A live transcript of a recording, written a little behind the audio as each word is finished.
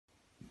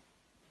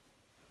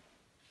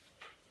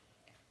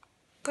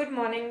Good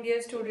morning,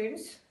 dear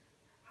students.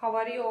 How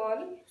are you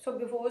all? So,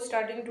 before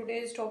starting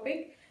today's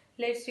topic,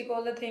 let's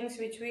recall the things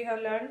which we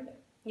have learned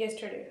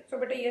yesterday. So,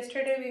 but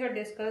yesterday we have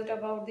discussed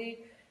about the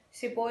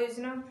sepoys,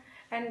 na?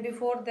 And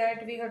before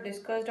that we have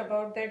discussed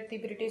about that the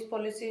British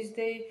policies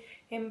they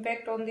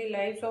impact on the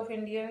lives of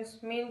Indians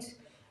means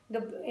the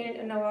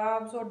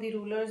Nawabs or the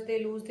rulers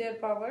they lose their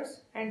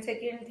powers. And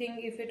second thing,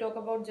 if we talk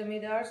about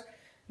Zamindars,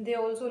 they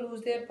also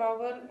lose their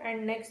power.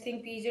 And next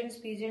thing,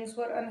 peasants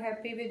were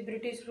unhappy with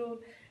British rule.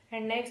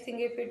 And next thing,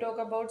 if we talk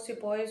about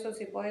sepoys, so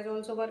sepoys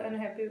also were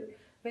unhappy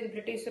with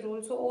British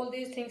rule. So all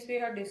these things we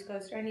have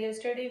discussed. And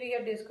yesterday we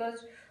have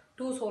discussed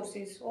two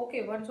sources.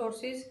 Okay, one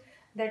source is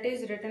that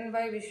is written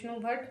by Vishnu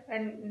Bhatt,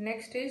 and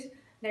next is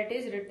that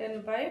is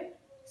written by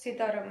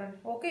Sitaraman.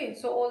 Okay,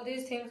 so all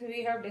these things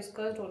we have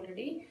discussed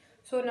already.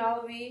 So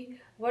now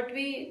what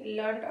we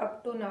learned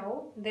up to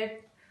now that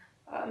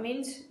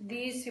means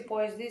these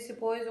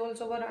sepoys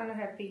also were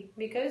unhappy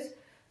because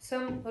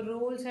some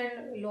rules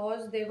and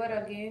laws they were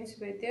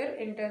against with their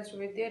interest,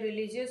 with their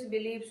religious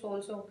beliefs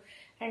also.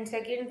 And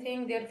second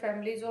thing, their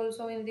families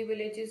also in the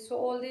villages. So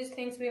all these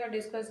things we have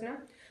discussed now.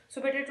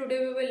 So better today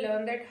we will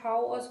learn that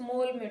how a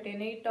small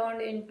mutiny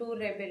turned into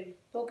rebel.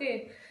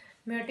 Okay,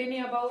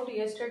 mutiny about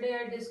yesterday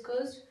I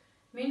discussed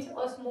means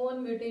a small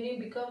mutiny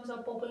becomes a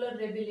popular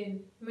rebellion.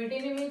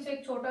 Mutiny means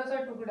एक छोटा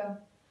सा टुकड़ा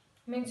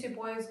means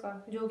sepoys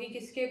का जो कि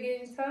किसके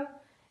against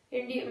था,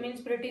 India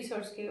means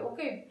Britishers के.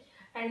 Okay,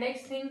 and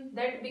next thing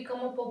that become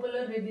a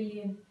popular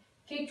rebellion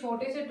कि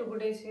छोटे से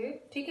टुकड़े से,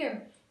 ठीक है,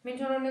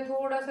 मीन्स उन्होंने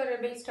थोड़ा सा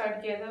रेबेल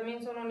स्टार्ट किया था.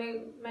 मीन्स उन्होंने,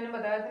 मैंने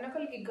बताया था ना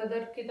कल कि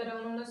गदर की तरह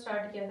उन्होंने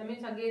स्टार्ट किया था,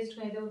 मीन्स अगेंस्ट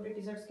नहीं थे वो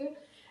ब्रिटिशर्स के.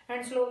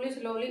 And slowly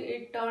slowly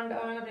it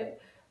turned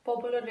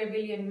popular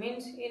rebellion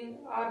means in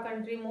our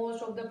country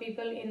most of the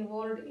people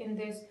involved in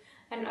this.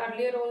 And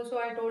earlier also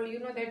I told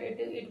that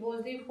it was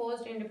the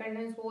first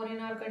independence war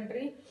in our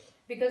country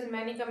because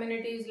many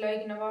communities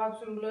like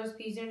Nawabs, rulers,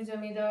 peasants,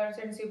 zamindars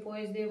and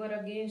sepoys they were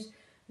against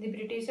the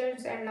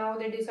Britishers, and now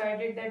they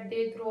decided that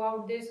they throw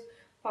out this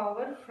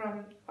power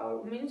from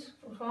means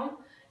from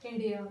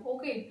India.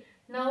 Okay,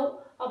 now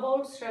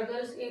about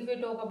struggles, if we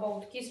talk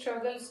about key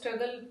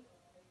struggle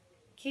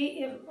कि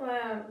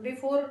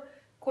before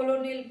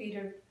colonial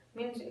period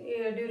means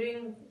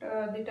during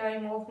the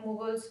time of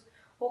Mughals.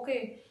 Okay,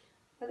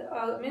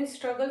 means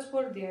struggles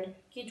were there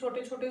कि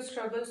छोटे छोटे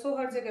struggles तो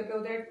हर जगह पे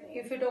होते हैं.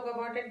 If we talk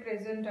about at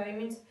present time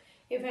means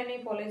if any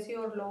policy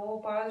or law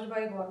passed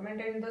by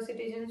government and the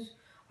citizens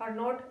are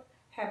not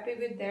happy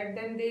with that,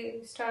 then they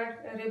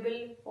start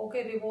rebel.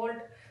 Okay,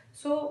 revolt.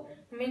 So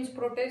means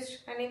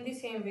protest. And in the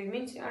same way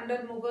means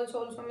under Mughals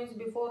also means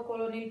before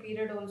colonial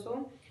period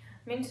also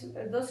means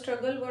the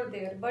struggle were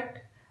there.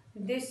 But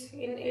this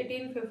in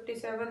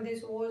 1857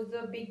 this was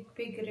the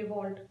big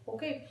revolt.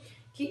 Okay,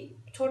 कि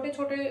छोटे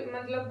छोटे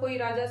मतलब कोई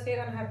राजा से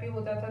unhappy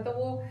होता था तो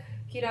वो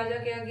कि राजा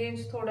के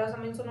अगेंस्ट थोड़ा सा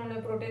मीन्स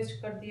उन्होंने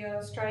प्रोटेस्ट कर दिया,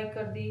 स्ट्राइक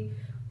कर दी.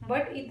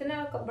 बट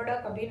इतना बड़ा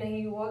कभी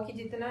नहीं हुआ कि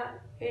जितना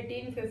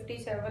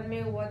 1857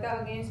 में हुआ था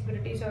अगेंस्ट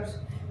ब्रिटिशर्स.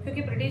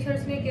 क्योंकि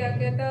ब्रिटिशर्स ने क्या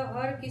किया था,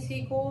 हर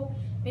किसी को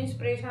मीन्स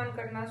परेशान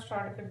करना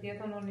स्टार्ट कर दिया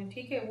था उन्होंने.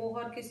 ठीक है, वो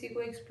हर किसी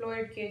को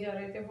एक्सप्लॉइट किए जा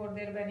रहे थे for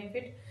their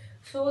benefit.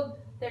 So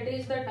that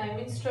is the time.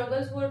 In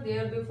struggles were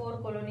there before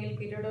colonial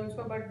period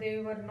also, but they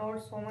were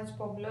not so much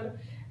popular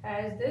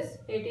as this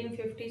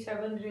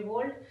 1857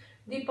 revolt.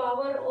 The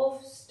power of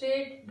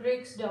state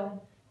breaks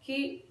down. कि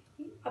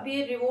अब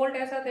ये revolt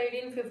ऐसा था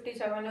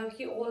 1857 में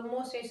कि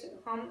almost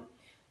हम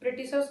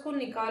Britishers को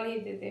निकाल ही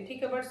देते.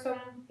 ठीक है, but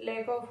some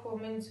lack of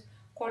means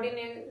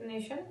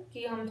coordination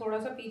कि हम थोड़ा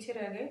सा पीछे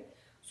रह गए.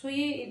 सो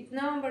ये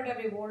इतना बड़ा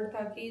रिवोल्ट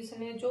था कि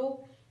इसने जो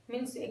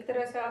मीन्स एक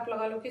तरह से आप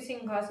लगा लो कि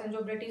सिंहासन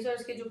जो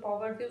ब्रिटिशर्स की जो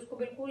पावर थी उसको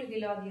बिल्कुल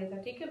हिला दिया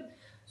था. ठीक है,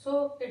 so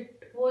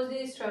it was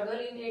the struggle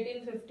in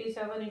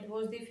 1857. It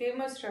was the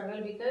famous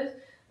struggle because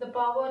the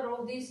power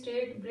of the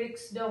state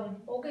breaks down.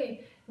 Okay,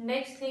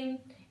 next thing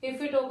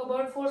if we talk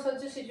about for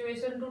such a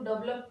situation to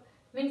develop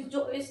means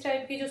जो इस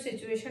type की जो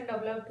situation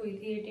develop हुई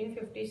थी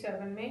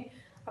 1857 में.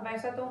 अब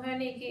ऐसा तो है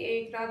नहीं कि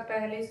एक रात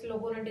पहले से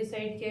लोगों ने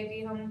डिसाइड किया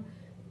कि हम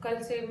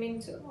कल से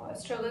मीन्स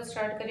स्ट्रगल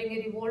स्टार्ट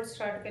करेंगे, रिवोल्ट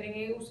स्टार्ट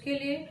करेंगे. उसके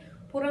लिए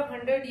पूरा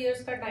 100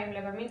 ईयर्स का टाइम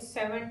लगा. Means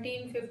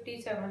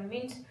 1757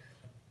 means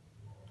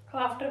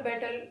after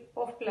battle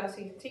of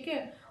Plassey. ठीक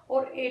है,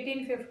 और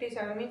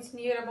 1857 मीन्स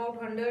नियर अबाउट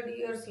 100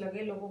 ईयर्स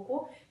लगे लोगों को,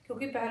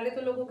 क्योंकि पहले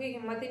तो लोगों की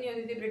हिम्मत ही नहीं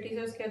होती थी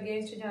ब्रिटिशर्स के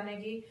अगेंस्ट जाने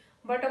की.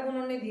 बट अब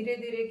उन्होंने धीरे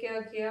धीरे क्या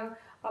किया,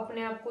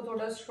 अपने आप को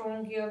थोड़ा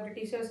स्ट्रॉन्ग किया,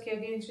 ब्रिटिशर्स के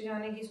अगेंस्ट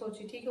जाने की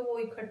सोची. ठीक है, वो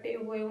इकट्ठे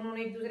हुए,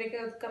 उन्होंने एक दूसरे के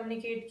साथ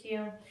कम्युनिकेट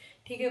किया.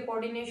 ठीक है,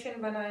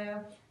 कोऑर्डिनेशन बनाया,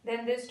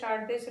 then they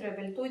start this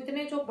rebel. तो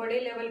इतने जो बड़े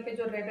लेवल पे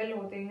जो रेबल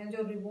होते हैं,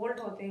 जो रिवोल्ट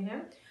होते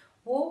हैं,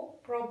 वो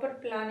प्रॉपर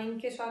प्लानिंग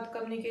के साथ,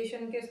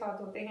 कम्युनिकेशन के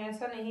साथ होते हैं.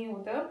 ऐसा नहीं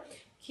होता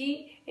कि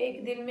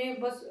एक दिन में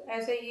बस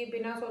ऐसे ही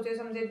बिना सोचे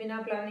समझे,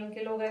 बिना प्लानिंग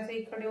के लोग ऐसे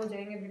ही खड़े हो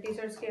जाएंगे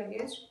ब्रिटिशर्स के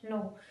against.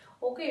 No.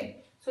 Okay,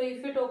 so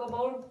if we talk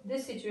about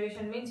this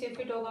situation means if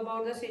we talk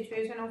about the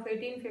situation of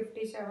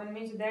 1857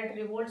 means that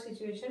revolt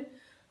situation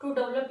to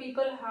develop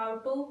people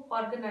have to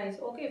organize.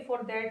 Okay, for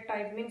that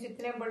type means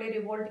इतने बड़े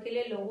revolt के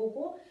लिए लोगों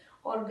को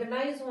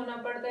organise होना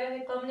पड़ता है,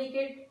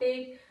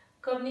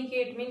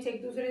 communicate means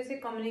एक दूसरे से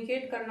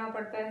कम्युनिकेट करना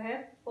पड़ता है,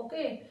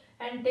 okay,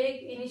 and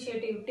take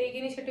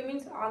initiative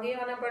means आगे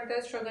आना पड़ता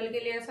है स्ट्रगल के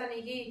लिए। ऐसा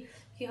नहीं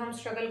कि हम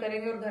स्ट्रगल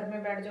करेंगे और घर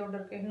में बैठ जाओ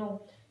डर के, नो,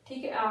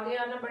 ठीक है, आगे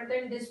आना पड़ता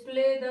है।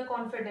 डिस्प्ले द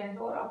कॉन्फिडेंस,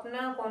 और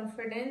अपना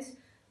कॉन्फिडेंस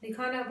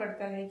दिखाना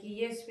पड़ता है कि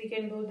yes we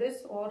can do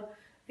this, और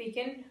we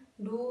can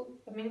do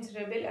means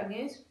rebel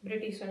against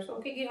Britishers,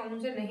 okay, कि हम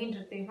उनसे नहीं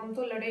डरते, हम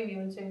तो लड़ेंगे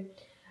उनसे।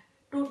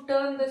 To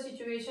turn the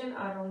situation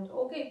around,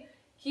 okay,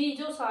 कि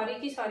जो सारी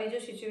की सारी जो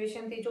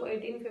सिचुएशन थी जो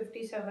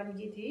 1857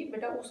 की थी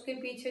बेटा, उसके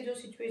पीछे जो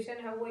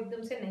सिचुएशन है वो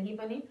एकदम से नहीं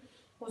बनी।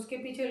 उसके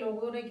पीछे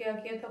लोगों ने क्या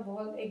किया था,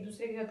 बहुत एक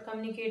दूसरे के साथ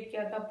कम्युनिकेट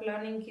किया था,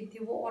 प्लानिंग की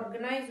थी, वो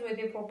ऑर्गेनाइज हुए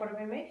थे प्रॉपर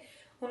वे में।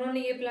 उन्होंने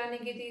ये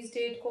प्लानिंग की थी, इस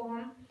डेट को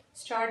हम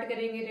स्टार्ट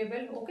करेंगे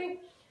rebel, okay.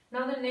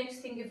 Now the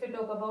next thing if you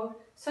talk about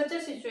such a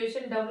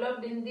situation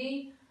developed in the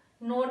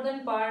northern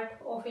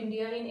part of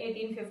India in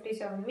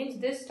 1857 means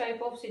this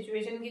type of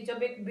situation की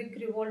जब एक बिग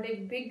रिवोल्ट,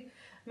 एक बिग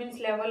मीन्स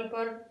लेवल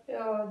पर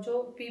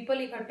जो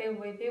people इकट्ठे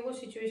हुए थे, वो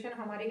सिचुएशन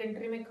हमारी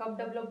कंट्री में कब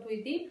डेवलप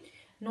हुई थी,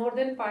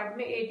 नॉर्दर्न पार्ट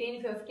में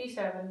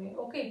 1857 में,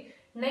 okay.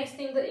 Next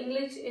thing, the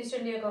English east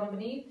India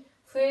company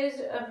faced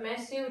a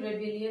massive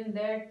rebellion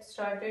that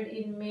started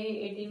in May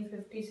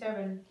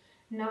 1857.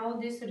 Now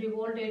this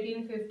revolt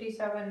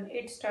 1857,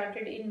 it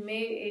started in May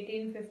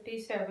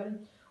 1857,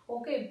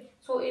 okay.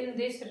 So in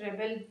this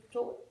rebel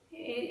जो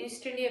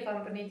east India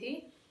company थी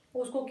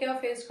उसको क्या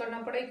face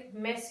करना पड़ा, एक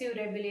massive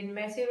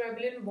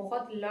rebellion,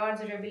 बहुत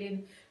large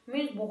rebellion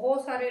means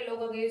बहुत सारे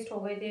लोग अगेंस्ट हो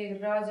गए थे,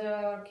 राजा,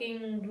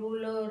 किंग,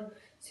 रूलर,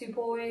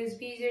 सिपोइज,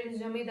 पीजेंट्स,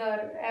 जमींदार,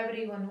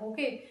 everyone,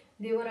 okay,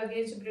 they were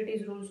against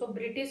British rule. So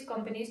British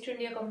company, East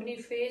India Company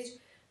faced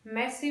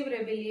massive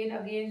rebellion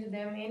against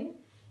them in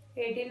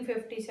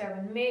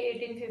 1857. May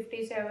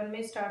 1857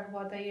 में start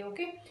हुआ था ये,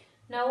 okay.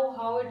 Now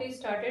how it is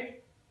started,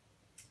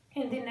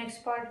 in the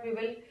next part we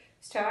will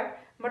start,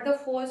 but the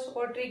first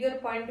or trigger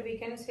point we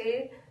can say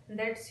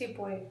that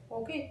sepoy,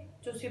 okay,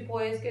 जो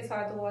सिपोइज के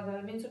साथ हुआ था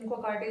means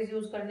उनको कार्टेज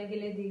यूज करने के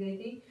लिए दी गई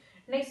थी।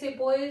 Next,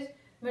 सिपोइज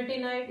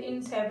मिटिनाइट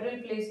in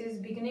several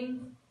places beginning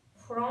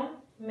from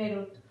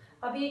Meerut.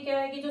 अब ये क्या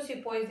है कि जो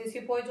सिपोइज थी,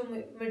 सिपोई जो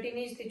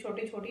मिटिनीज थी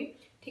छोटी छोटी,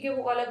 ठीक है,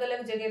 वो अलग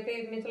अलग जगह पे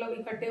मतलब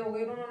इकट्ठे हो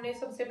गए, उन्होंने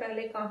सबसे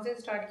पहले कहाँ से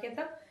स्टार्ट किया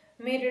था,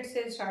 मेरठ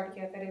से स्टार्ट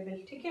किया था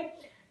रेबेल, ठीक है।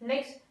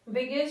 Next,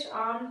 biggest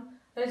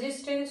armed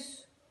resistance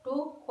to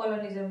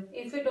colonialism.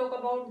 If we talk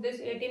about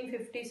this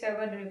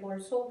 1857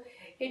 revolt, so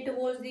it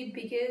was the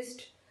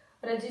biggest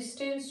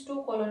resistance to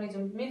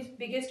colonialism, means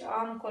biggest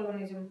armed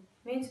colonialism,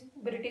 means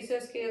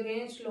Britishers के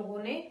अगेंस्ट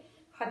लोगों ने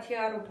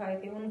हथियार उठाए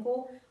थे, उनको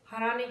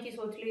हराने की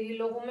सोच ली थी,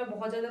 लोगों में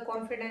बहुत ज्यादा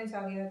कॉन्फिडेंस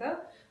आ गया था।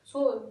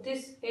 So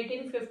this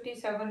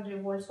 1857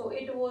 revolt, so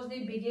it was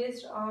the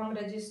biggest arm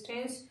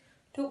resistance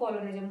to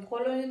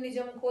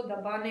colonialism को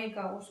दबाने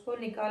का, उसको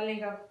निकालने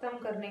का, खत्म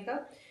करने का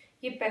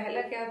ये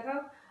पहला क्या था,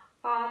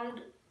 armed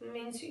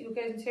means you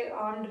can say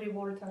armed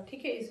revolt था,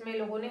 ठीक है, इसमें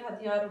लोगों ने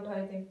हथियार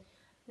उठाए थे।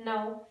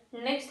 Now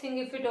next thing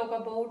if you talk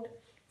about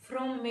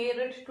from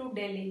Meerut to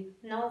Delhi,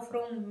 now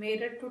from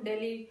Meerut to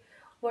Delhi,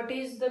 what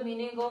is the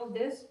meaning of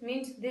this,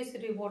 means this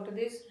revolt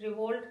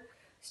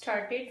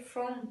started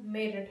from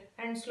Meerut,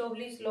 and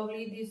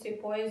slowly these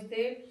sepoys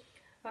they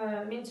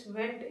means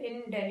went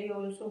in Delhi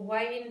also. Why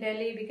in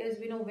Delhi? Because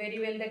we know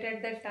very well that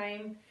at that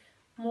time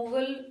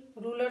Mughal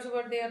rulers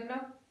were there na,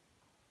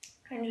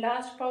 and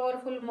last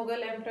powerful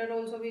Mughal emperor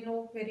also we know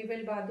very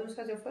well, Bahadur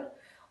Shah Zafar,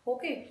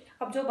 okay.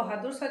 अब जो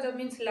बहादुर शाह जब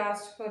means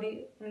last, sorry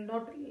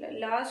not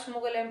last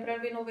Mughal emperor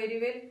we know very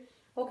well,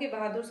 okay,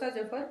 Bahadur Shah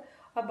Zafar.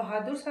 अब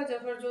बहादुर शाह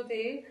जफर जो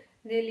थे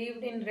they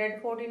lived in red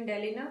fort इन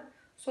दिल्ली ना,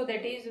 so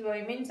that is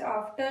why means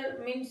after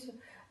means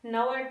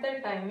now at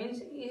that time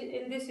means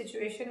in this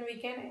situation we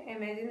can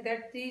imagine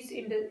that these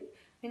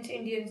means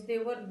Indians they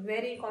were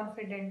very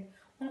confident,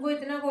 उनको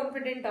इतना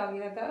confident आ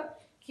गया था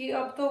कि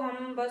अब तो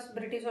हम बस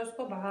ब्रिटिशर्स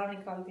को बाहर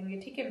निकाल देंगे,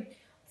 ठीक है।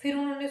 फिर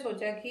उन्होंने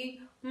सोचा कि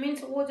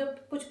मीन्स वो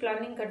जब कुछ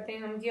प्लानिंग करते हैं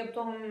हम कि अब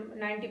तो हम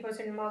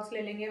 90% मार्क्स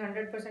ले लेंगे,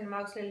 100%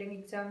 मार्क्स ले लेंगे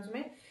एग्जाम्स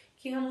में,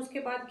 कि हम उसके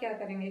बाद क्या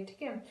करेंगे,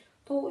 ठीक है।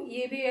 तो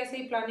ये भी ऐसे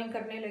ही प्लानिंग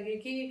करने लगे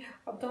कि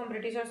अब तो हम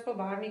ब्रिटिशर्स को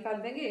बाहर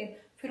निकाल देंगे।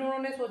 फिर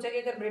उन्होंने सोचा कि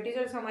अगर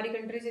ब्रिटिशर्स हमारी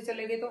कंट्री से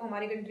चले गए तो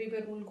हमारी कंट्री पे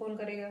रूल कौन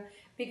करेगा,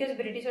 बिकॉज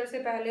ब्रिटिशर से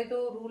पहले तो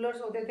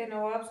रूलर्स होते थे,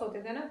 नवाब्स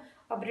होते थे ना,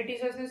 अब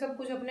ब्रिटिशर्स ने सब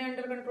कुछ अपने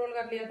अंडर कंट्रोल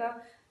कर लिया था।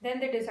 Then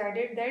they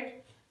decided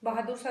that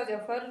Bahadur Shah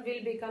Zafar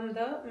will become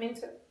the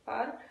means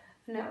are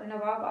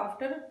Nawab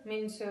after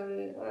means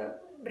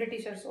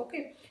Britishers, okay.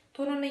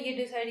 तो उन्होंने ये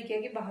डिसाइड किया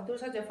कि बहादुर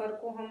शाह जफर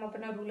को हम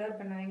अपना रूलर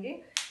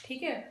बनाएंगे,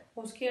 ठीक है,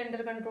 उसके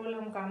अंडर कंट्रोल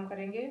हम काम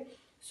करेंगे।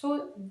 So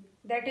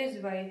that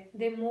is why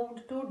they moved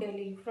to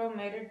Delhi, from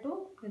Meerut to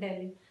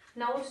Delhi.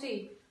 Now see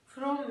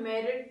from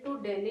Meerut to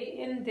Delhi,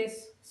 in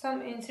this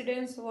some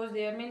incidents was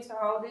there, means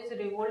how this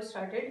revolt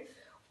started,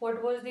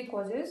 what was the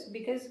causes.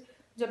 Because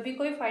जब भी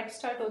कोई fight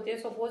start होती है,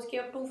 suppose कि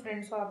आप to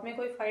friends हो, आप में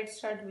कोई फाइट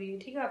स्टार्ट हुई है,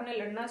 ठीक है, आपने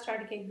लड़ना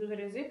स्टार्ट किया एक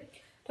दूसरे से,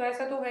 तो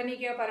ऐसा तो है नहीं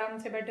कि आप आराम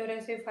से बैठे और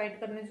ऐसे फाइट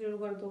करने शुरू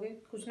कर दोगे,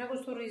 कुछ ना कुछ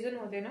तो रीजन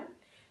होते ना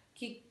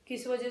कि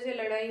किस वजह से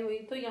लड़ाई हुई।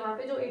 तो यहाँ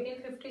पे जो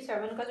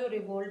 1857 का जो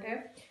रिवोल्ट है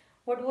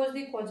what was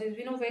the causes,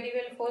 we know very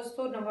well, first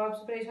तो नवाब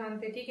परेशान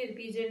थे, ठीक है,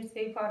 पीजेंट्स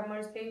थे,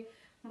 फार्मर्स थे,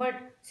 but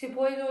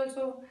सिपोइज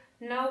also.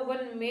 Now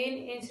one main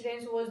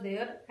incidence was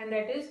there and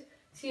that is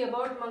see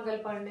about Mangal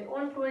Pandey.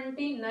 On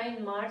 29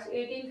 March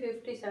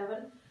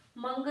 1857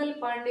 Mangal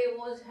Pandey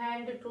was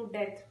hand to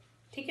death.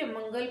 ठीक है,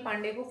 मंगल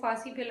पांडे को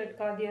फांसी पे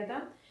लटका दिया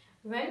था.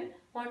 when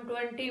on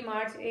 20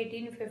 March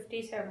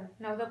 1857.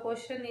 Now the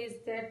question is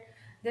that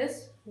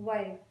this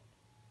why,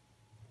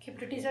 कि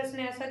ब्रिटिशर्स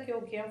ने ऐसा क्यों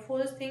किया.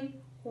 First thing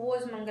who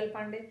was Mangal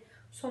Pandey.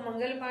 So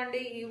Mangal Pandey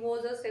he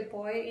was a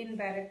sepoy in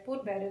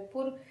Barrackpore.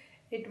 Barrackpore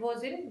it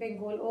was in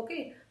Bengal.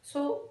 Okay, so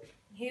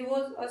he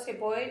was a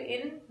sepoy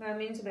in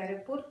means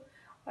Barrackpur,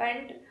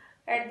 and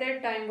at that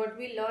time what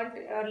we learnt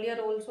earlier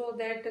also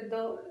that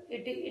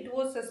it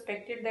was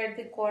suspected that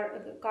the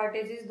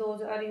cartridges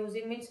those are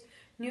using means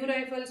new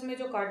rifles में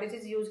जो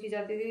cartridges use की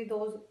जाती थी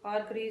those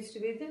are greased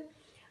with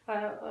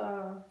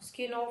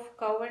skin of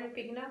cow and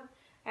pig ना,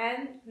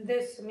 and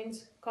this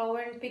means cow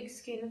and pig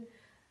skin.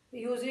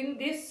 Using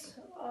this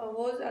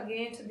was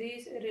against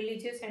this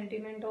religious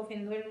sentiment of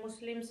Hindu and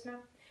Muslims ना.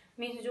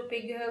 Means जो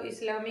pig है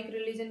Islamic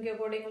religion के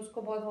according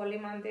उसको बहुत हॉली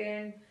मानते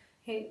हैं,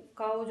 and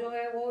cow जो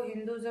है वो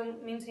हिंदुज्म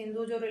मीन्स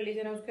हिंदू जो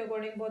रिलीजन है उसके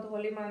अकॉर्डिंग बहुत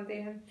हॉली मानते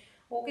हैं.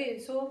 Okay,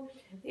 so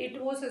it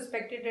was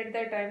suspected at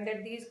that time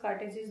that these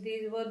कार्टेजेस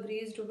these were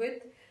greased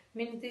with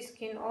means the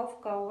skin of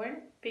cow and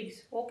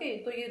pigs. Okay,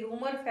 तो ये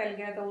रूमर फैल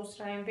गया था उस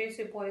टाइम पे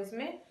सिपॉइज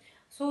में.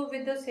 So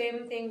with the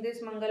same thing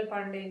this Mangal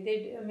Pandey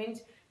they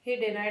means he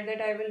denied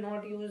that I will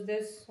not use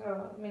this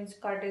means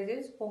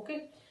cartridges. Okay,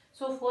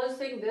 so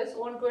first thing this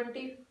on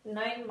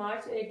 29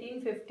 March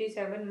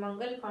 1857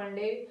 Mangal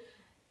Pandey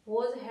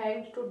was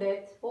hanged to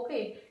death.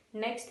 Okay,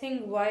 next thing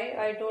why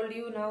I told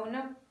you now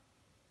ना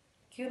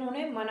कि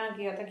उन्होंने मना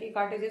किया था कि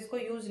कार्टेजेस को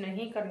use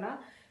नहीं करना.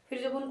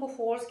 फिर जब उनको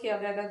फोर्स किया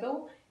गया था तो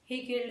ही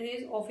किल्ड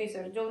हिज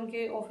ऑफिसर, जो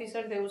उनके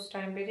ऑफिसर थे उस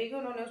टाइम पे, ठीक है,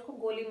 उन्होंने उसको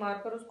गोली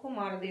मारकर उसको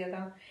मार दिया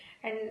था.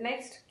 एंड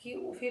नेक्स्ट कि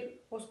फिर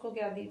उसको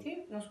क्या दी थी,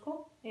 उसको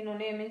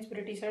इन्होंने मीन्स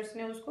ब्रिटिशर्स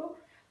ने उसको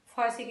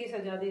फांसी की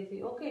सजा दी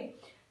थी. Okay,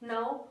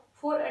 now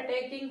for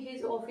attacking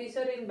his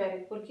officer in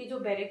Barrackpore, की जो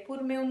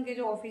बैरकपुर में उनके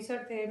जो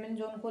ऑफिसर थे मीन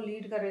जो उनको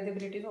लीड कर रहे थे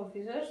ब्रिटिश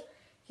ऑफिसर्स,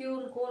 कि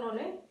उनको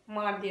उन्होंने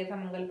मार दिया था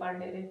मंगल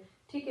पांडे ने.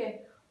 ठीक है,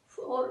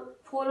 और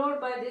फॉलोड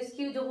बाय दिस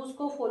की जब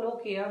उसको फॉलो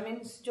किया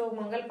मीन्स जो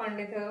मंगल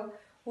पांडे थे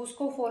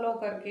उसको फॉलो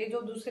करके जो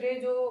दूसरे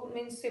जो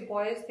मीन्स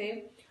सिपॉयज थे.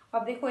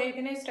 अब देखो एक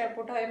ने स्टेप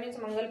उठाया मीन्स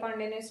मंगल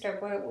पांडे ने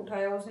स्टेप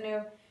उठाया, उसने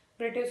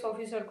ब्रिटिश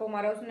ऑफिसर को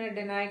मारा, उसने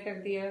डिनाई कर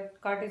दिया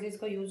कार्टेजेस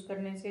को यूज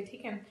करने से.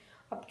 ठीक है,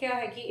 अब क्या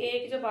है कि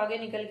एक जब आगे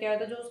निकल के आया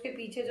तो जो उसके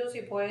पीछे जो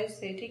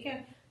सिपॉयज थे, ठीक है,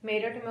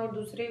 मेरठ में और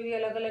दूसरे भी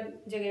अलग अलग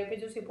जगह पे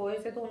जो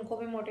सिपॉयज थे तो उनको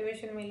भी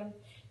मोटिवेशन मिला.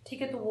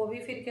 ठीक है, तो वो भी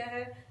फिर क्या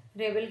है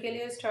रेबल के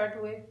लिए स्टार्ट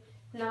हुए.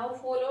 Now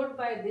followed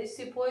by this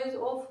sepoys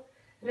of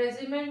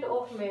regiment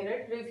of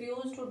Meerut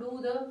refuse to do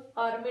the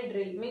army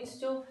drill. Means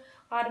जो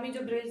आर्मी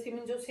जो ड्रिल थी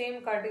मीन जो सेम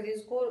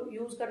कार्टेजेस को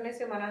यूज करने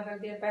से मना कर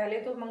दिया. पहले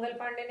तो मंगल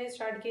पांडे ने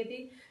स्टार्ट की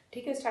थी.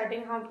 ठीक है,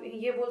 स्टार्टिंग हम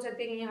ये बोल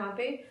सकते हैं कि यहाँ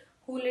पे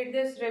who lead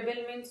this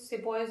rebel means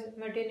sepoys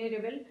मेटेनी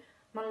rebel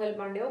Mangal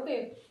Pandey.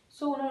 Okay,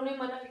 सो उन्होंने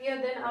मना किया.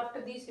 Then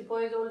after the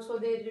sepoys also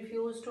they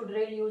refuse to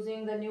drill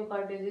using the new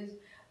कार्टेजेस.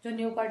 जो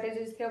न्यू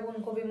कार्टेजेस थे अब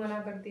उनको भी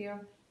मना कर दिया.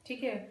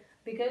 ठीक है,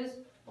 because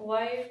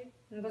why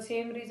the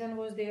same reason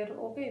was there.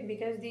 Okay,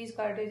 because these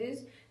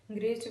cartridges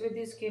graced with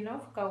the skin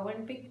of cow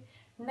and pig.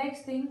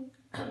 Next thing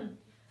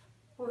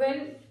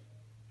when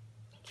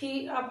कि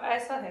अब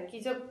ऐसा है कि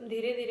जब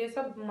धीरे धीरे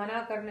सब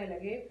मना करने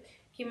लगे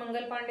कि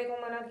मंगल पांडे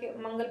को मना किया,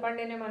 मंगल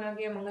पांडे ने मना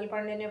किया, मंगल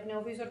पांडे ने अपने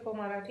ऑफिसर को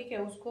मारा. ठीक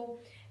है, उसको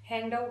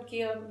हैंग आउट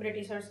किया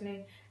ब्रिटिशर्स ने.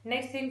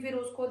 नेक्स्ट थिंग फिर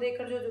उसको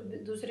देखकर जो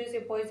दूसरे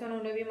सिपॉइज थे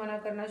उन्होंने भी मना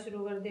करना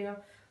शुरू कर दिया.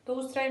 तो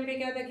उस टाइम पे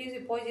क्या था कि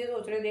सिपॉइज ये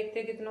सोच रहे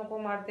देखते कितनों को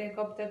मारते हैं,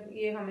 कब तक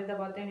ये हमें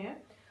दबाते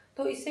हैं.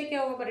 तो इससे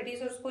क्या हुआ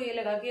ब्रिटिशर्स को ये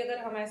लगा कि अगर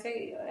हम ऐसे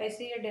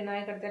ऐसे ये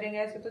डिनाई करते रहेंगे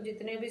ऐसे तो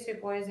जितने भी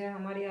सिपॉइज हैं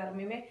हमारी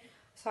आर्मी में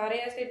सारे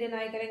ऐसे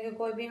डिनाई करेंगे,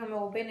 कोई भी हमें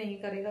ओबे नहीं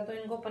करेगा, तो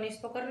इनको पनिश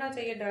तो करना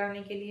चाहिए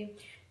डराने के लिए.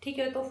 ठीक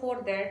है, तो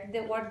for that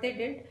what they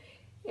did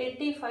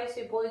 85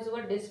 sepoys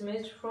were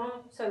dismissed from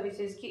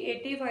services. की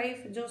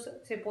 85 जो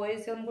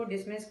सिपॉइज थे उनको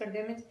डिसमिस कर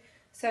दिया मीन्स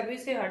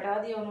सर्विस से हटा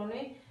दिया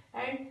उन्होंने.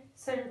 And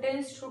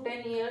sentence to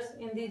 10 years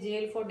in the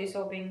jail for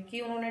डिसोबिंग,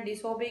 कि उन्होंने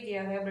डिसोबे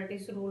किया है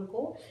ब्रिटिश रूल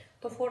को,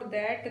 तो for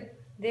that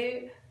they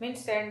mean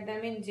send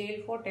them in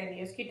jail for 10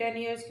 years. की 10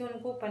 years की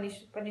उनको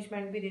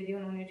पनिशमेंट भी दे दी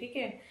उन्होंने. ठीक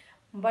है,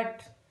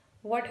 बट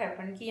व्हाट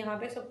हैपन कि यहाँ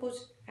पे सब कुछ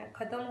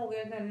खत्म हो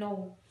गया था. नो,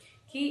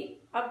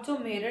 कि अब जो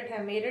मेरठ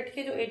है, मेरठ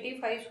के जो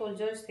 85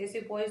 सोल्जर्स थे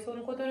सिपॉइज थे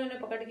उनको तो उन्होंने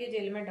पकड़ के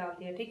जेल में डाल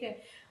दिया. ठीक है,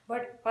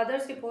 but other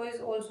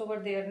sepoys also were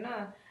there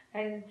ना,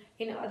 and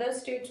in other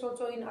states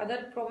also, in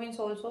other province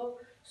also.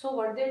 So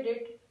what they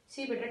did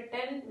सी बेटा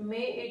 10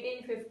 May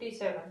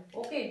 1857.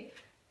 Okay,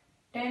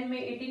 10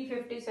 May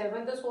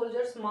 1857 the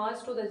soldiers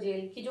March two the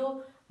jail. की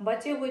जो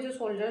बचे हुए जो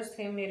सोल्जर्स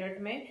थे मेरठ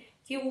में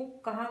कि वो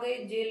कहाँ गए,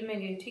 जेल में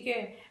गए. ठीक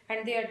है,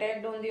 and they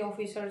attacked on the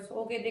officers.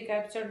 Okay, they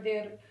captured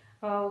there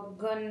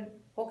gun.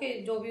 Okay,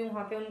 जो भी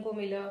वहाँ पे उनको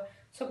मिला.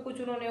 सब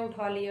कुछ उन्होंने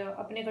उठा लिया,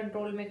 अपने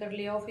कंट्रोल में कर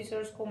लिया,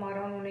 ऑफिसर्स को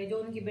मारा उन्होंने, जो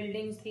उनकी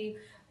बिल्डिंग्स थी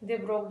they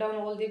broke down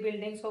all the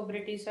buildings of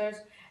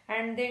Britishers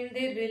and then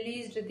they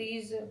released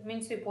these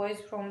means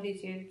sepoys from the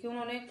jail, कि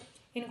उन्होंने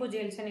इनको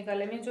जेल से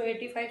निकाला। मीन्स जो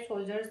 85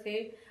 सोल्जर्स थे,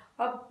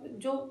 अब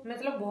जो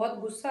मतलब बहुत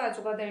गुस्सा आ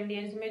चुका था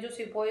इंडियंस में, जो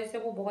सिपॉइज थे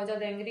वो बहुत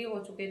ज़्यादा एंग्री हो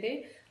चुके थे,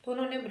 तो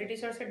उन्होंने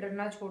ब्रिटिशर से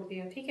डरना छोड़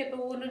दिया। ठीक है, तो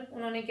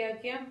उन्होंने क्या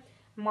किया,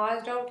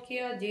 मार्च आउट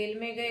किया, जेल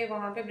में गए,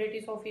 वहां पे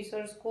ब्रिटिश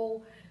ऑफिसर्स को,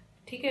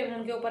 ठीक है,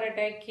 उनके ऊपर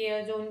अटैक किया,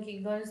 जो उनकी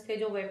गन्स थे,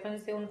 जो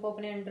वेपन्स थे, उनको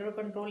अपने अंडर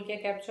कंट्रोल किया,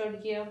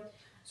 कैप्चर्ड किया।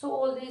 So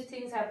all these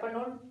things happened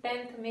on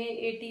 10th May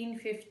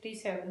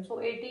 1857। So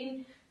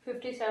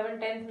 1857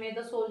 10th May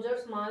the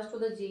soldiers March two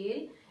the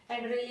jail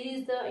and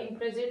release the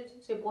imprisoned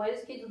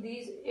sepoys की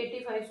these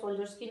 85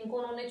 soldiers की, इनको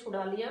उन्होंने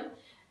छुड़ा लिया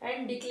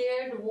and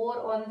declared war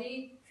on the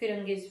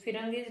फिरंगीज।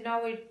 फिरंगीज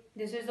now it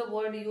this is the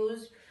word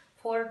use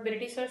for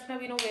Britishers ना,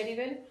 we know very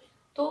well.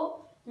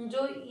 तो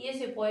जो ये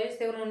सिपॉइज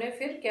थे उन्होंने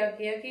फिर क्या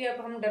किया कि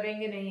अब हम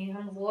डरेंगे नहीं,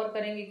 हम वॉर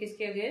करेंगे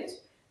किसके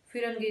अगेंस्ट,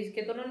 फिरंगीज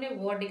के, तो उन्होंने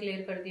वॉर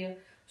डिक्लेयर कर दिया।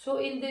 सो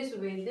in this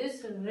way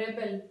this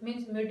rebel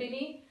means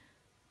mutiny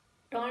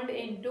turned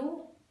into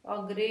a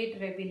great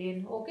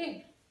rebellion. Okay,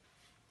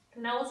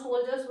 now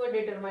soldiers were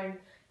determined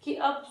कि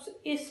अब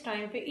इस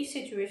टाइम पे, इस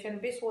सिचुएशन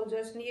पे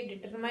सोल्जर्स ने ये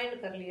डिटरमाइंड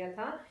कर लिया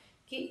था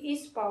कि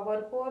इस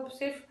पावर को अब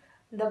सिर्फ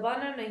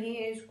दबाना नहीं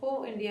है,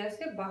 इसको इंडिया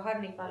से बाहर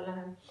निकालना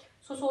है।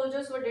 सो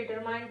soldiers were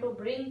determined to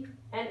bring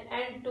an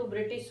and to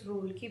British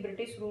rule, कि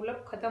ब्रिटिश रूल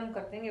अब खत्म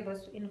कर देंगे,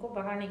 बस इनको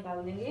बाहर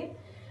निकाल देंगे।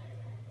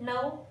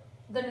 Now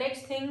the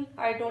next thing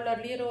I told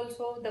earlier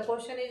also, the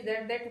question is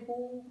that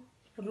who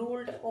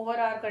ruled over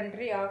our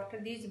country after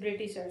these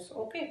britishers।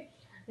 okay,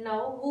 now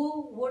who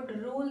would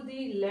rule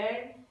the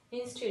land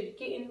instead,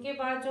 कि इनके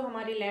बाद जो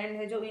हमारी लैंड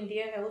है, जो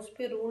इंडिया है, उस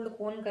पर रूल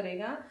कौन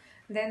करेगा।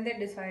 then they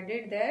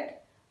decided that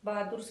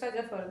Bahadur Shah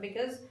Zafar,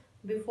 because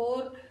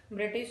before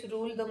British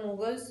rule the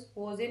Mughals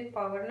was in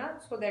power na,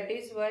 so that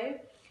is why,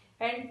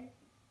 and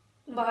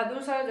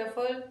Bahadur Shah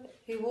Jafar,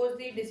 he was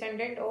the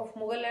descendant of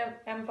Mughal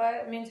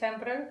empire means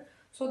emperor,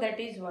 so that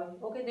is why,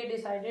 okay, they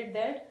decided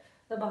that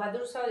the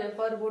Bahadur Shah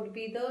Jafar would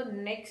be the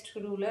next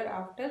ruler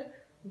after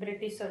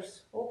Britishers।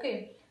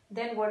 okay,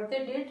 then what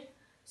they did,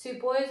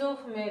 sepoys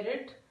of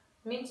Meerut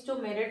means जो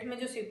मेरठ में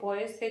जो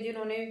sepoys थे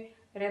जिन्होंने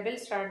rebel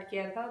start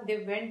किया था, they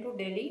went to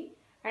Delhi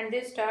and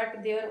they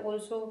start there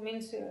also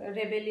means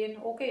rebellion।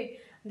 okay,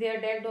 they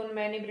attacked on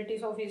many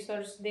British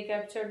officers, they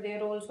captured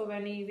there also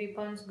many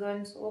weapons,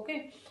 guns। okay,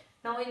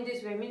 now in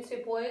this way means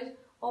sepoys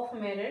of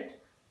Meerut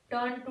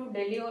turned to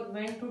Delhi or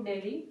went to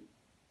Delhi,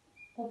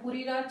 वो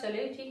पूरी रात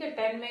चले। ठीक है,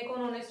 10 मई को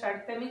उन्होंने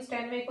start किया, means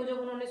 10 मई को जब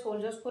उन्होंने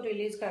सोल्जर्स को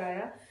रिलीज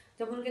कराया,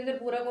 जब उनके अंदर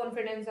पूरा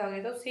कॉन्फिडेंस आ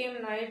गया, तो same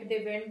night they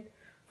went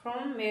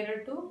from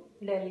Meerut to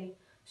Delhi.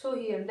 So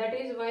here that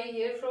is why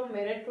here from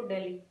Meerut to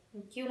Delhi,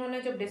 कि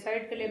उन्होंने जब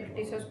डिसाइड कर लिया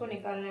ब्रिटिशर्स को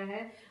निकालना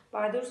है,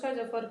 बहादुर शाह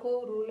जफर को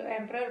रूल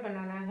एम्परर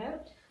बनाना है,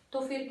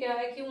 तो फिर क्या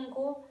है कि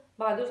उनको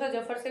बहादुर शाह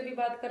जफर से भी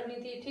बात करनी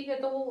थी। ठीक है,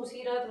 तो वो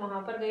उसी रात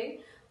वहां पर गए,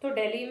 तो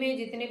दिल्ली में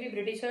जितने भी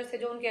ब्रिटिशर्स थे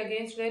जो उनके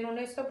अगेंस्ट गए,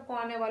 उन्होंने सबको,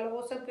 आने वालों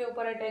को सबके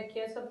ऊपर अटैक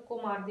किया,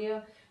 सबको मार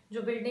दिया,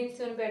 जो बिल्डिंग्स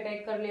थी उन पे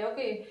अटैक कर लिया।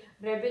 ओके,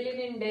 रेबेलियन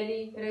इन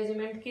दिल्ली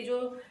रेजिमेंट की, जो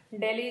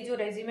दिल्ली जो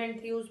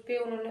रेजिमेंट थी उस पे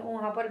उन्होंने,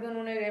 वहां पर भी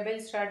उन्होंने रेबेल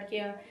स्टार्ट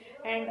किया।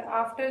 And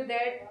after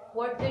that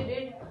what they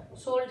did,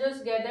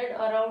 soldiers gathered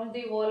around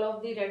the wall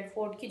of the red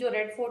fort, की जो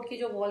रेड फोर्ट की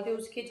जो वॉल थी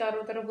उसके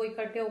चारों तरफ वो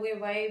इकट्ठे हो गए।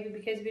 Y,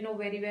 because we know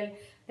very well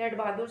that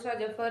Bahadur Shah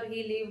Zafar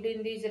he lived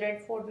in this red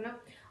fort ना,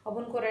 अब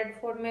उनको रेड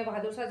फोर्ट में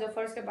बहादुर शाह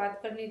जफर से बात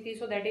करनी थी,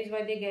 so that is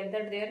why they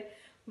gathered there.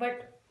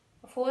 But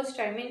first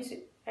time means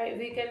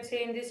we can say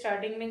in the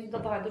starting means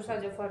the Bahadur Shah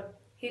Zafar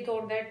he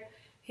thought that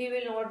he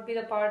will not be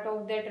the part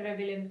of that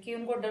rebellion, कि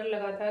उनको डर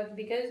लगा था,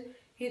 because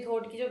he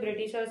thought कि जो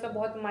Britishers है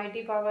बहुत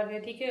mighty power है।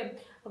 ठीक है,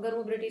 अगर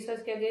वो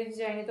ब्रिटिशर्स के अगेंस्ट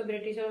जाएंगे तो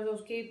ब्रिटिशर्स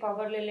उसकी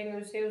पावर ले लेंगे,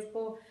 उससे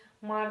उसको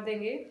मार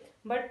देंगे।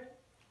 बट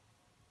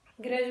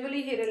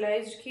ग्रेजुअली ही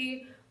रियलाइज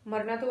कि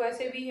मरना तो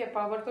वैसे भी है,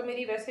 पावर तो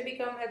मेरी वैसे भी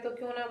कम है, तो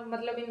क्यों ना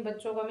मतलब इन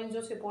बच्चों का मीन्स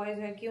जो सिपॉइज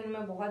है कि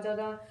उनमें बहुत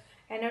ज़्यादा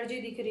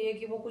एनर्जी दिख रही है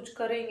कि वो कुछ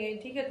करेंगे।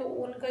 ठीक है, तो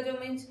उनका जो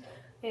मीन्स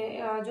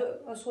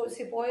जो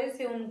सिपॉइज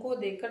थे उनको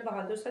देखकर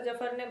बहादुर शाह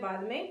जफर ने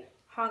बाद में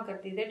हाँ कर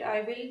दी, that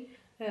I will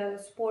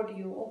support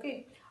you. Okay,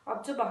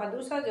 अब जो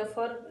बहादुर शाह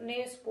जफर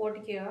ने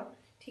सपोर्ट किया,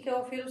 ठीक है,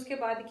 और फिर उसके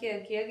बाद क्या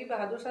किया कि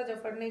बहादुर शाह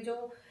जफर ने जो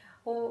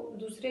वो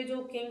दूसरे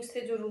जो किंग्स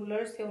थे, जो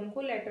रूलर्स थे,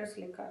 उनको लेटर्स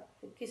लिखा,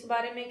 किस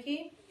बारे में कि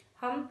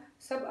हम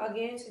सब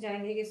अगेंस्ट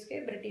जाएंगे किसके,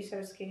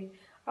 ब्रिटिशर्स के।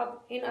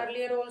 अब in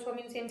earlier also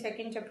means in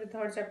second chapter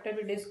third chapter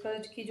भी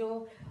डिस्कस्ड की जो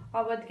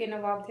अवध के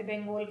नवाब थे,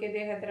 बंगाल के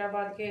थे,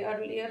 हैदराबाद के,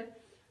 earlier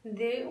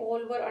they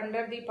all were under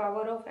the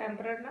power of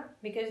emperor na,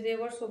 because they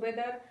were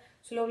subedar,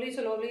 slowly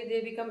they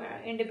become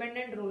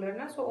independent ruler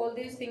na, so all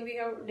these things we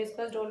have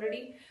discussed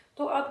already।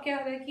 तो अब क्या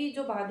है कि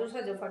जो बहादुर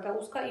शाह जफर था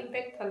उसका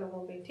इम्पैक्ट था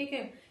लोगों पे। ठीक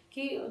है,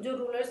 कि जो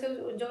रूलर से,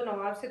 जो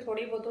नवाब से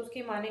थोड़ी बहुत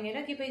उसकी मानेंगे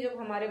ना, कि भाई जब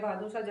हमारे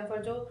बहादुर शाह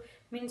जफर जो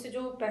मीन्स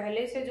जो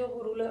पहले से जो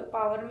रूलर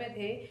पावर में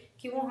थे,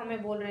 कि वो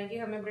हमें बोल रहे हैं कि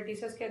हमें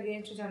ब्रिटिशर्स के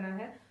अगेंस्ट जाना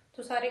है,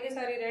 तो सारे के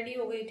सारे रेडी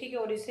हो गई। ठीक है,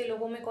 और इससे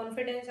लोगों में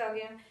कॉन्फिडेंस आ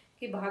गया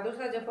कि बहादुर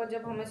शाह जफर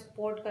जब हमें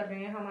सपोर्ट कर रहे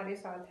हैं, हमारे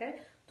साथ है,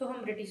 तो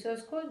हम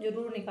ब्रिटिशर्स को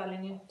जरूर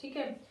निकालेंगे, ठीक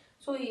है।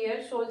 So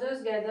here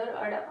soldiers gather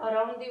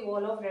around the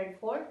wall of red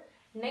fort,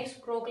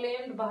 next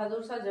proclaimed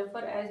Bahadur Shah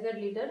Zafar as the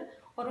leader,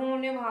 और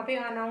उन्होंने वहां पे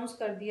अनाउंस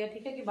कर दिया,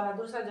 ठीक है, कि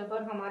बहादुर शाह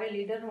जफर हमारे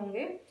लीडर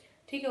होंगे,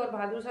 ठीक है। और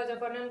बहादुर शाह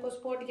जफर ने उनको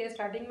सपोर्ट किया,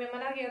 स्टार्टिंग में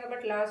मना किया था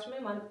बट लास्ट में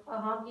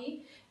हाँ की।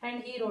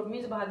 And he wrote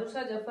means Bahadur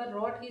Shah Zafar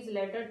rot his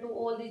letter to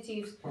all the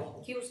chiefs,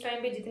 कि उस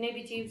टाइम पे जितने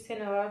भी चीफ्स थे,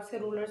 नवाब से,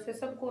 रूलर्स थे,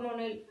 सबको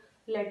उन्होंने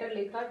लेटर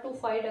लिखा to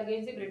fight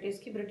against the British,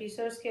 की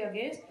ब्रिटिशर्स के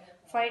अगेंस्ट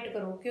फाइट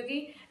करो। क्योंकि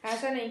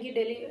ऐसा नहीं कि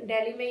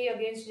दिल्ली में ही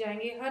अगेंस्ट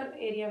जाएंगे, हर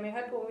एरिया में,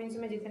 हर प्रोविंस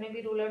में जितने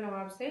भी रूलर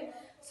नवाब से,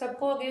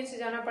 सबको अगेंस्ट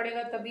जाना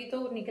पड़ेगा, तभी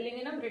तो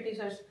निकलेंगे ना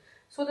Britishers.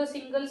 So the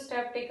single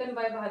step taken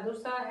by Bahadur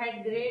Shah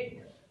had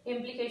great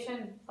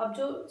implication. अब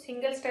जो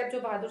सिंगल स्टेप जो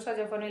बहादुर शाह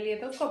जफर ने लिया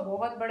था उसका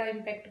बहुत बड़ा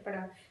इम्पैक्ट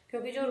पड़ा,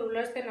 क्योंकि जो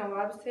रूलर्स थे,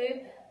 नवाब थे,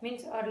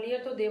 मीन्स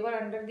अर्लियर तो देवर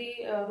under the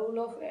rule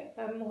of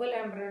Mughal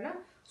emperor ना,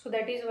 सो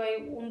दैट इज वाई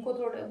उनको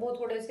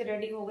थोड़े से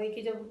रेडी हो गई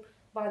कि जब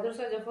बहादुर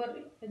शाह जफर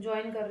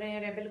ज्वाइन कर रहे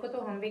हैं रेबेल को, तो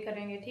हम भी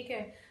करेंगे, ठीक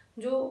है।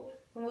 जो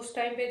उस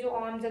टाइम पे जो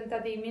आम जनता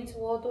थी, मीन्स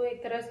वो तो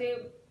एक तरह से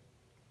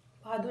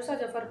बहादुर शाह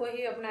जफर को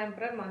ही अपना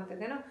एम्परर मानते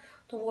थे ना,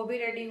 तो वो भी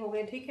रेडी हो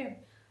गए, ठीक है।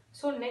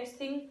 सो नेक्स्ट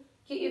थिंग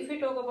कि if you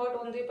talk about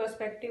on the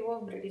perspective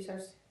of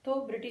Britishers, तो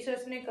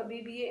ब्रिटिशर्स ने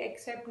कभी भी ये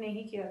एक्सेप्ट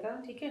नहीं किया था,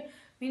 ठीक है।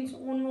 मीन्स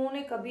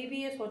उन्होंने कभी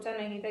भी ये सोचा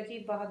नहीं था कि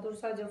बहादुर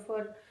शाह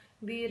जफर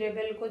भी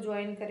रेबेल को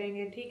ज्वाइन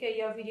करेंगे, ठीक है,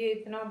 या फिर ये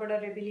इतना बड़ा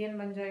रेबिलियन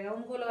बन जाएगा।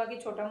 उनको लगा कि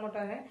छोटा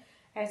मोटा है,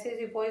 ऐसे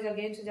सिपॉइज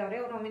अगेंस्ट जा रहे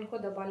हैं और हम इनको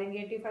दबा लेंगे।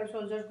 85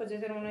 सोल्जर्स को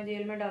जैसे उन्होंने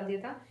जेल में डाल दिया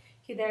था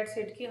कि दैट्स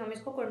इट, कि हम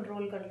इसको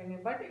कंट्रोल कर लेंगे,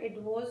 but it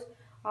was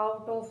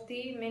out of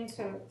the means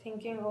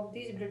thinking of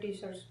these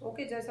Britishers,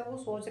 okay. जैसा वो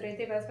सोच रहे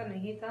थे वैसा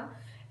नहीं था।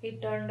 it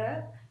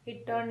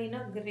turned in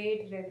a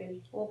great rebel,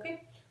 okay।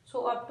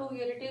 So up to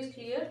here it is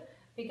clear,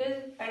 because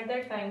at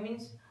that time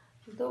means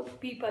the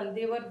people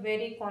they were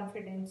very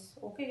confident,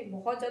 okay,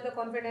 बहुत ज्यादा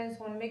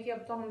कॉन्फिडेंस उनमें कि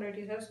अब तो हम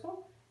ब्रिटिशर्स को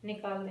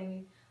निकाल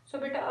देंगे। सो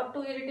बेटा up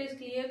to here it is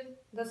clear,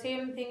 the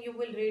same thing you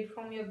will read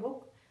from your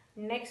book,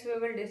 next we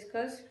will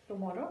discuss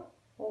tomorrow,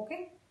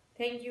 okay।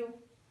 Thank you।